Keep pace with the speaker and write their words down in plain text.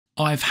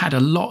I've had a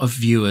lot of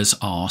viewers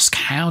ask,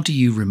 how do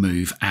you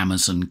remove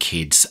Amazon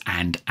Kids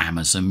and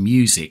Amazon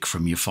Music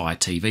from your Fire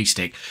TV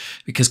Stick?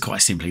 Because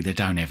quite simply, they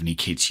don't have any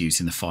kids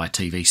using the Fire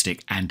TV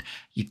Stick and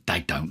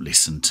they don't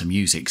listen to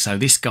music. So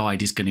this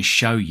guide is going to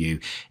show you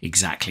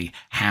exactly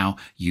how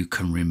you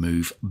can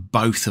remove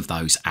both of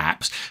those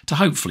apps to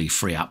hopefully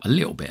free up a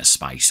little bit of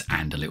space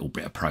and a little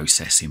bit of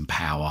processing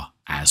power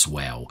as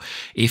well.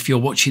 If you're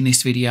watching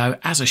this video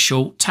as a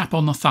short, tap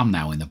on the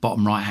thumbnail in the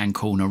bottom right hand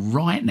corner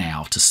right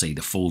now to see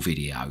the full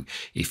video.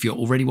 If you're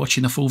already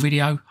watching the full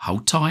video,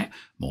 hold tight,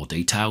 more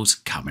details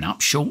coming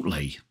up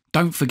shortly.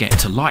 Don't forget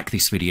to like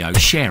this video,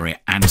 share it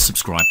and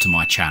subscribe to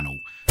my channel.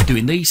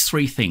 Doing these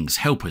three things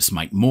help us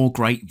make more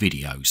great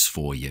videos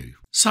for you.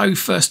 So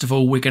first of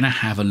all, we're going to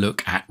have a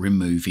look at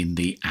removing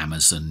the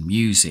Amazon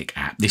Music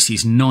app. This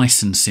is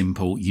nice and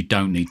simple. You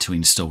don't need to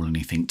install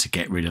anything to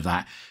get rid of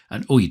that.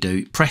 And all you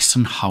do, press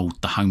and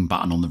hold the home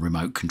button on the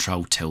remote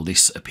control till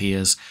this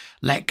appears.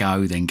 Let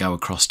go, then go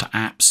across to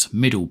apps,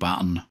 middle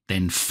button,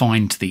 then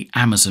find the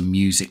Amazon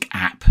Music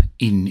app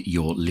in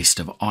your list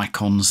of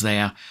icons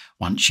there.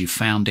 Once you've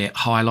found it,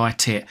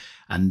 highlight it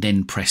and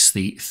then press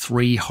the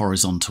three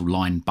horizontal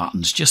line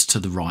buttons just to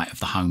the right of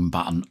the home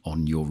button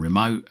on your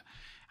remote.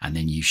 And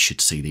then you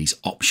should see these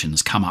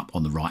options come up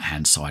on the right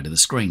hand side of the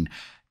screen.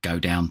 Go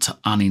down to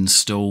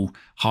uninstall,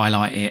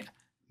 highlight it,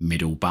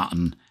 middle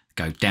button,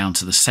 go down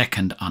to the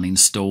second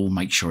uninstall,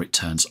 make sure it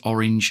turns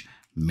orange,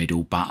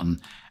 middle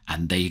button,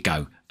 and there you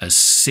go. As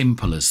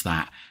simple as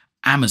that,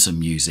 Amazon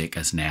Music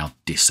has now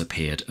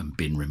disappeared and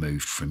been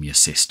removed from your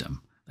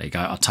system. There you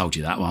go, I told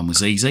you that one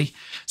was easy.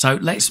 So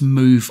let's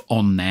move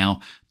on now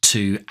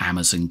to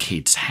Amazon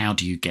Kids. How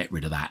do you get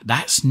rid of that?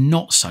 That's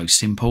not so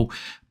simple,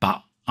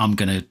 but I'm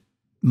going to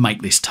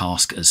make this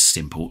task as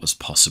simple as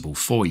possible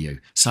for you.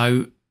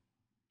 So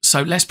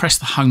let's press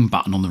the home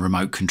button on the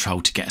remote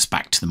control to get us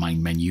back to the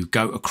main menu.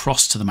 Go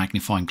across to the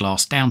magnifying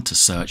glass, down to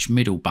search,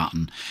 middle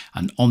button,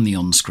 and on the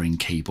on-screen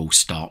keyboard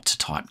start to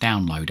type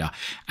downloader.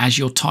 As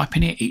you're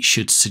typing it, it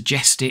should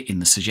suggest it in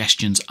the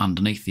suggestions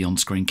underneath the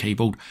on-screen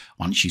keyboard.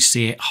 Once you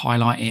see it,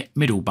 highlight it,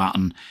 middle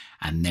button,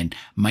 and then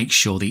make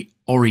sure the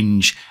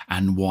orange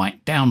and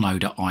white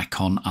downloader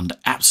icon under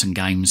apps and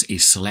games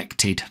is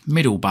selected,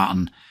 middle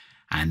button,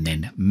 and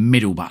then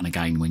middle button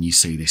again when you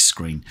see this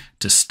screen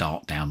to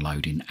start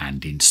downloading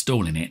and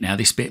installing it. Now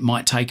this bit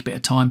might take a bit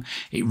of time.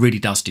 It really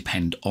does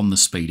depend on the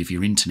speed of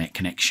your internet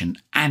connection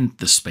and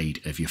the speed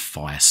of your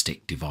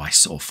Firestick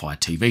device or Fire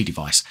TV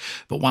device.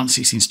 But once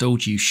it's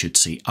installed, you should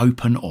see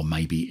open or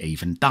maybe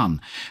even done.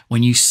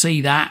 When you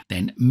see that,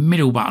 then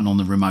middle button on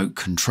the remote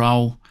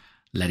control,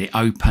 let it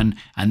open,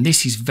 and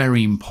this is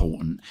very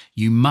important.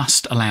 You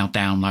must allow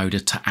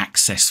downloader to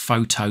access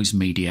photos,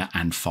 media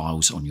and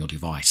files on your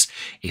device.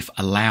 If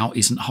allow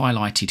isn't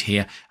highlighted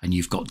here and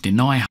you've got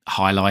deny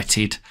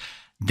highlighted,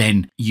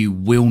 then you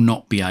will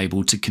not be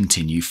able to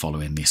continue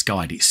following this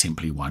guide. It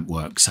simply won't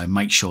work. So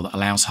make sure that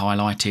allow's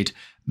highlighted,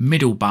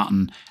 middle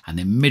button, and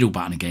then middle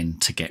button again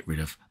to get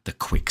rid of the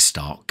quick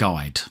start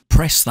guide.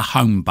 Press the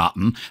home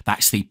button,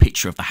 that's the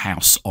picture of the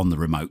house on the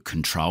remote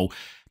control,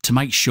 to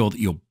make sure that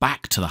you're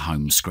back to the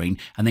home screen,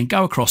 and then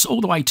go across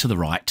all the way to the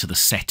right to the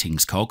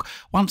settings cog.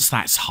 Once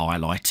that's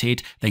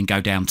highlighted, then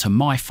go down to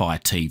My Fire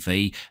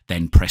TV,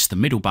 then press the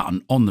middle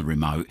button on the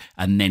remote,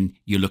 and then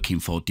you're looking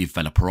for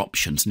developer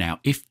options. Now,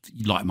 if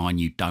like mine,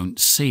 you don't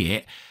see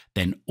it,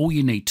 then all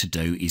you need to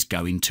do is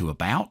go into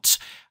About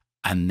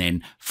and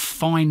then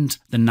find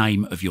the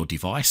name of your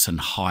device and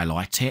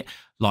highlight it.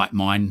 Like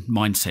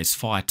mine says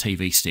Fire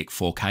TV Stick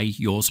 4K,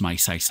 yours may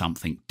say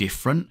something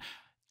different.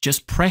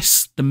 Just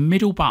press the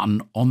middle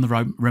button on the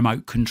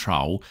remote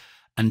control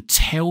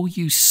until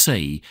you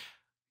see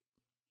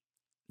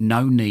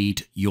no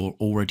need, you're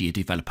already a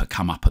developer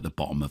come up at the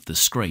bottom of the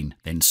screen.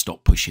 Then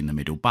stop pushing the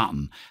middle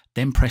button.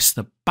 Then press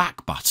the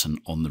back button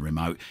on the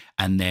remote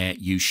and there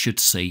you should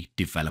see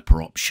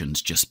developer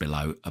options just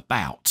below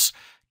About.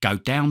 Go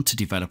down to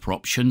developer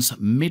options,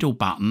 middle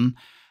button,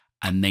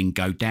 and then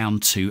go down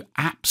to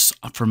apps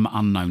from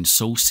unknown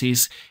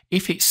sources.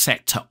 If it's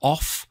set to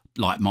off,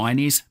 like mine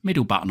is,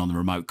 middle button on the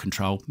remote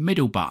control,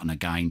 middle button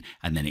again,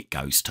 and then it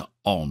goes to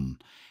on.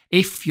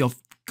 If you've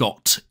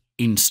got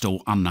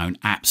install unknown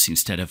apps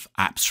instead of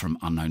apps from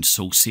unknown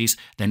sources,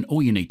 then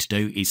all you need to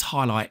do is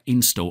highlight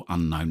install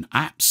unknown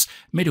apps,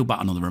 middle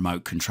button on the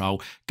remote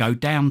control, go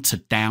down to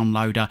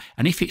downloader,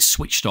 and if it's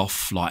switched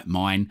off like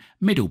mine,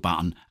 middle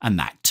button, and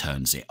that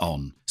turns it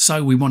on.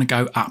 So we want to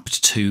go up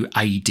to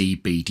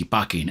ADB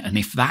debugging, and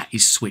if that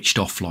is switched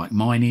off like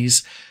mine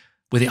is,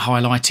 with it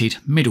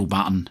highlighted, middle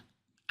button,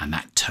 and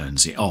that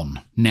turns it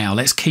on. Now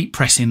let's keep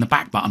pressing the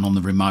back button on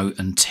the remote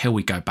until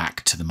we go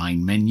back to the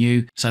main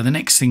menu. So the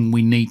next thing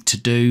we need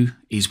to do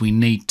is we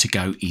need to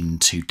go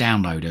into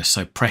downloader.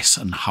 So press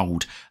and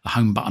hold the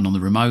home button on the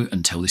remote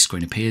until this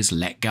screen appears,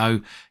 let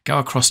go, go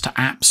across to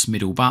apps,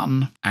 middle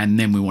button, and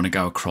then we want to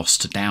go across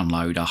to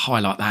downloader,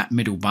 highlight that,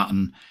 middle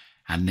button,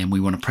 and then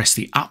we want to press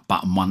the up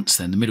button once,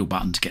 then the middle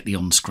button to get the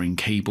on-screen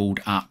keyboard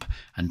up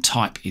and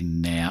type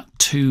in there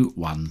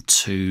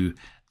 212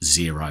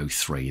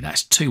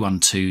 That's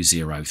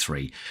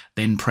 21203.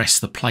 Then press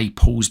the play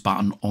pause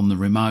button on the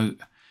remote,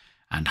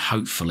 and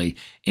hopefully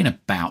in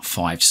about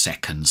 5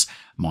 seconds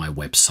my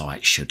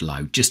website should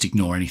load. Just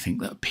ignore anything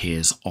that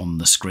appears on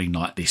the screen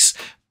like this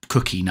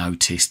cookie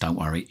notice. Don't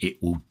worry,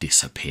 it will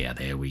disappear.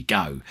 There we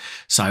go.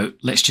 So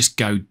let's just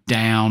go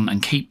down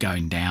and keep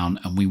going down,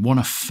 and we want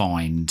to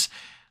find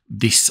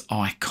this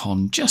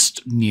icon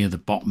just near the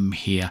bottom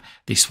here,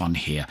 this one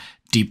here,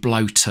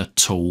 debloater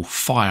tool,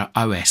 Fire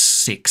OS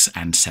 6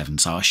 and 7.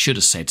 So I should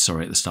have said,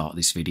 sorry, at the start of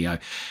this video,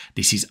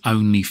 this is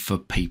only for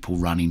people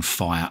running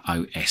Fire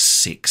OS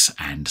 6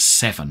 and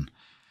 7.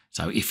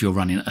 So if you're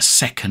running a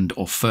second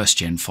or first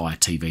gen Fire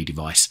TV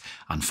device,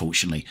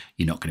 unfortunately,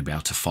 you're not going to be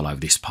able to follow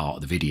this part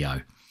of the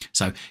video.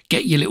 So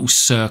get your little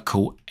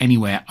circle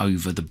anywhere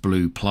over the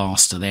blue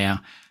plaster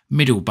there,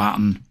 middle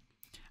button,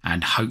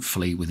 and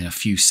hopefully within a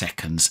few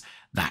seconds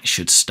that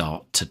should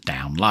start to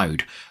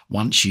download.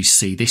 Once you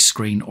see this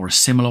screen or a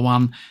similar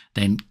one,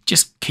 then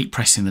just keep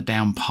pressing the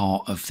down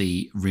part of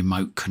the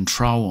remote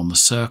control on the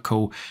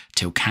circle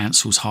till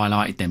cancel's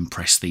highlighted, then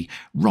press the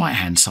right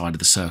hand side of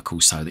the circle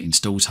so that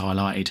install's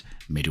highlighted,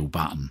 middle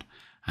button,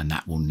 and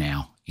that will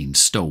now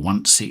install.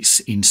 Once it's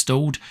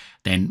installed,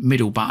 then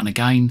middle button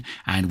again,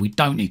 and we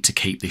don't need to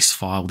keep this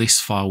file. This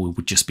file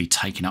would just be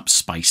taking up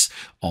space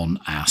on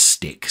our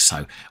stick,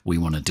 so we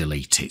want to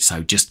delete it.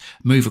 So just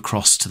move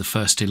across to the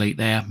first delete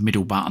there,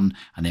 middle button,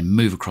 and then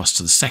move across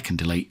to the second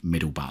delete,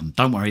 middle button.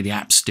 Don't worry, the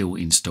app's still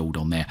installed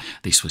on there.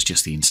 This was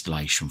just the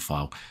installation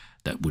file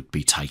that would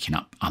be taking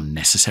up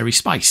unnecessary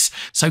space.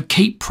 So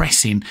keep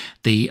pressing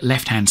the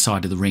left hand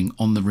side of the ring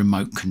on the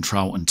remote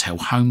control until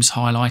home's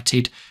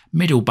highlighted,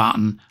 middle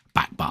button,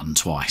 back button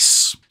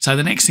twice. So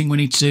the next thing we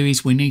need to do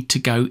is we need to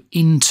go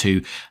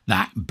into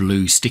that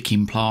blue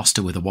sticking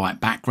plaster with a white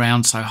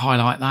background. So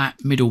highlight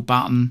that, middle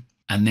button,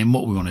 and then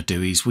what we want to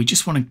do is we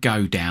just want to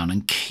go down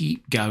and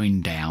keep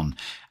going down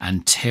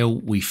until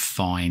we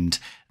find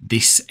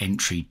this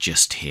entry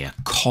just here,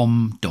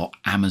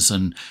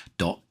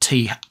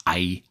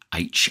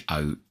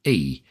 com.amazon.tahoe.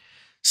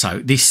 So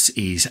this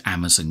is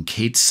Amazon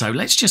Kids. So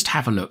let's just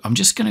have a look. I'm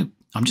just going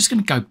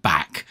to go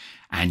back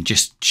and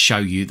just show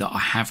you that I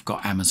have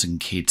got Amazon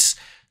Kids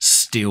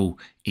still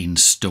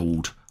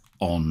installed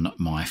on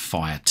my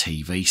Fire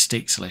TV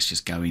stick. So let's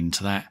just go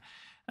into that.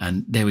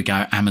 And there we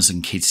go.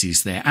 Amazon Kids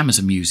is there.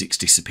 Amazon Music's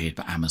disappeared,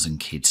 but Amazon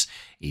Kids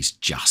is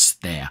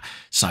just there.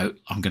 So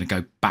I'm going to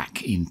go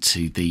back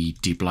into the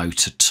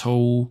debloater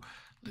tool.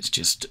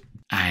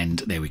 And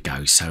there we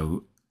go.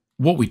 So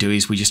what we do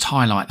is we just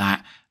highlight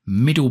that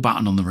middle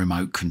button on the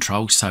remote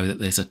control so that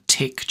there's a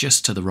tick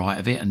just to the right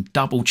of it, and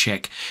double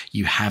check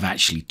you have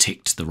actually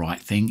ticked the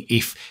right thing.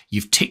 If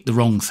you've ticked the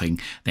wrong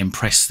thing, then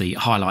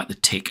highlight the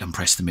tick and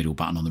press the middle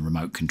button on the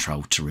remote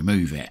control to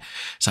remove it.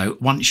 So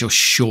once you're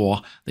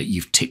sure that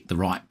you've ticked the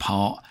right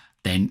part,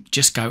 then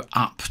just go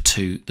up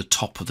to the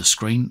top of the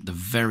screen, the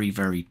very,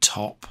 very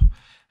top,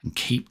 and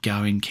keep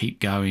going,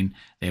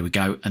 there we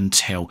go,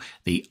 until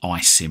the I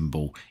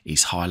symbol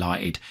is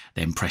highlighted.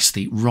 Then press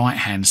the right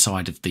hand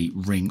side of the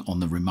ring on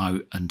the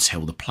remote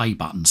until the play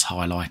button's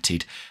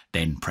highlighted,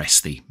 then press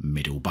the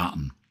middle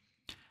button.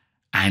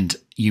 And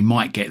you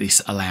might get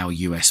this allow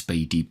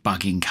USB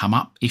debugging come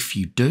up. If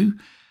you do,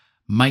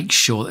 make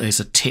sure that there's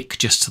a tick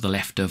just to the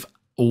left of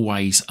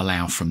always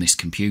allow from this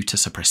computer.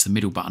 So press the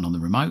middle button on the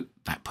remote,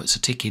 that puts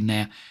a tick in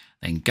there,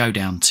 then go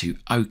down to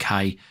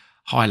OK,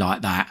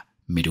 highlight that,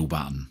 middle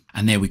button,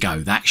 and there we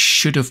go. That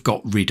should have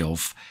got rid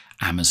of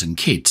Amazon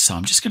Kids. So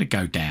I'm just going to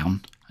go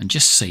down and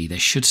just see there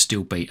should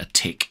still be a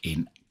tick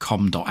in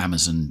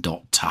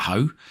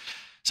com.amazon.tahoe.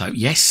 So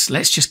yes,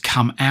 let's just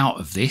come out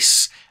of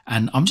this,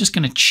 and I'm just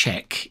going to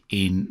check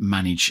in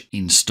manage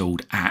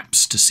installed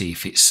apps to see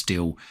if it's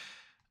still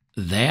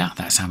there.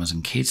 That's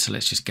Amazon Kids. So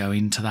let's just go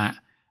into that,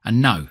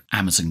 and no,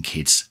 Amazon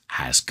Kids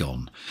has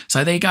gone.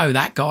 So there you go.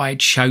 That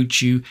guide showed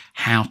you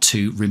how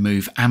to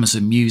remove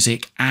Amazon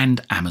Music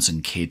and Amazon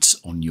Kids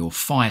on your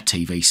Fire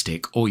TV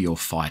stick or your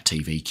Fire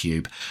TV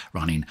Cube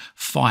running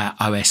Fire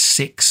OS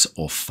 6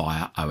 or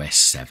Fire OS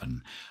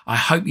 7. I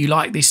hope you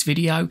liked this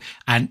video,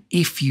 and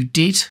if you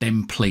did,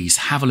 then please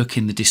have a look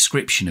in the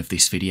description of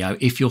this video.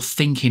 If you're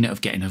thinking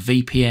of getting a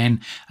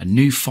VPN, a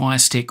new Fire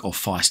Stick or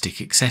Fire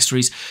Stick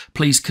accessories,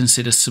 please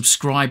consider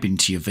subscribing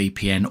to your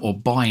VPN or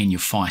buying your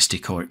Fire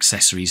Stick or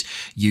accessories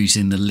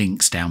using the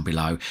links down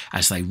below,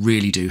 as they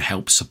really do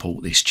help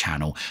support this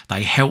channel.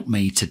 They help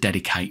me to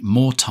dedicate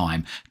more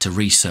time to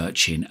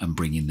researching and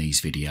bringing these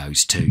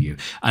videos to you.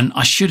 And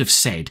I should have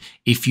said,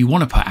 if you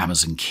want to put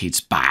Amazon Kids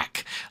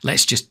back,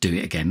 let's just do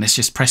it again. Let's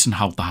just press and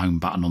hold the home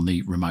button on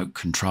the remote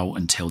control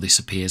until this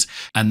appears,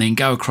 and then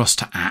go across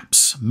to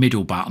apps,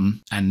 middle button,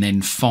 and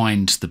then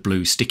find the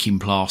blue sticking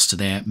plaster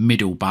there,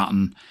 middle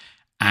button,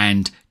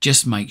 and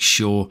just make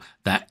sure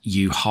that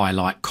you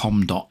highlight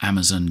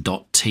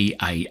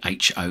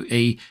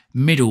com.amazon.tahoe,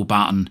 middle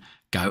button,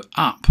 go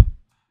up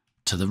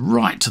to the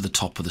right to the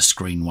top of the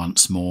screen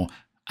once more,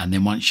 and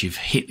then once you've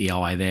hit the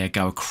eye there,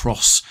 go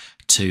across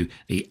to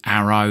the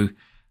arrow,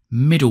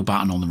 middle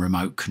button on the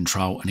remote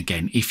control. And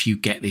again, if you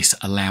get this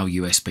allow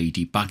USB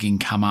debugging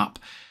come up,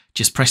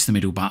 just press the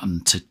middle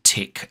button to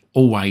tick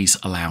always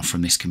allow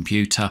from this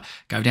computer.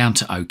 Go down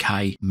to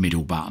OK,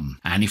 middle button.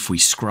 And if we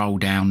scroll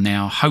down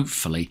now,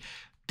 hopefully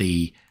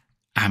the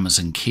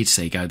Amazon Kids,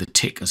 there you go, the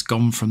tick has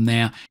gone from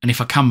there. And if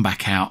I come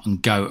back out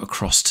and go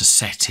across to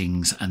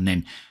settings and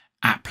then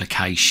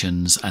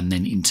applications and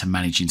then into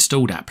manage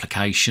installed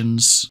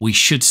applications, we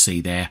should see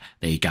there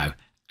you go,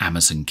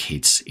 Amazon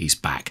Kids is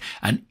back.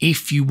 And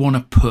if you want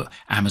to put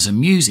Amazon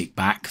Music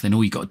back, then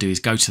all you got to do is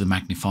go to the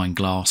magnifying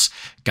glass,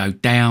 go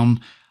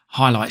down,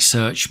 highlight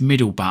search,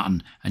 middle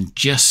button, and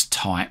just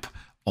type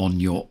on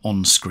your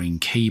on-screen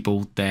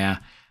keyboard there,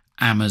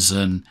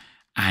 Amazon.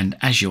 And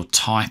as you're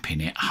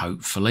typing it,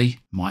 hopefully,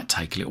 might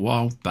take a little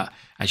while, but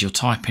as you're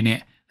typing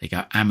it, there you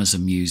go,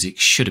 Amazon Music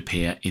should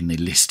appear in the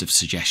list of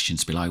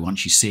suggestions below.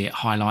 Once you see it,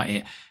 highlight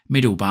it,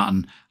 middle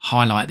button,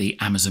 highlight the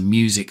Amazon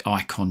Music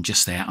icon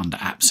just there under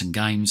apps and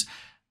games,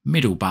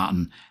 middle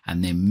button,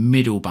 and then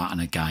middle button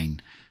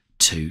again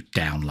to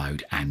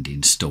download and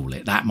install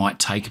it. That might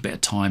take a bit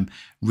of time,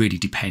 really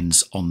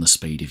depends on the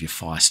speed of your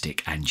Fire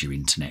Stick and your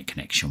internet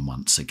connection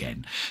once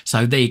again.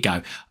 So there you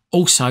go.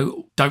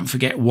 Also, don't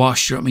forget,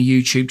 whilst you're at my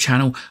YouTube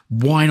channel,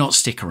 why not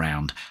stick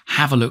around?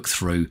 Have a look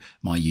through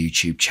my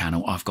YouTube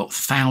channel. I've got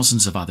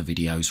thousands of other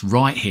videos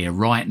right here,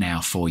 right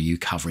now for you,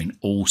 covering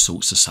all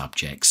sorts of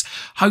subjects.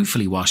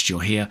 Hopefully, whilst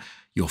you're here,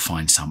 you'll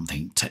find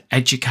something to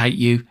educate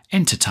you,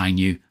 entertain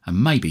you,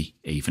 and maybe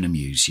even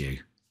amuse you.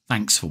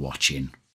 Thanks for watching.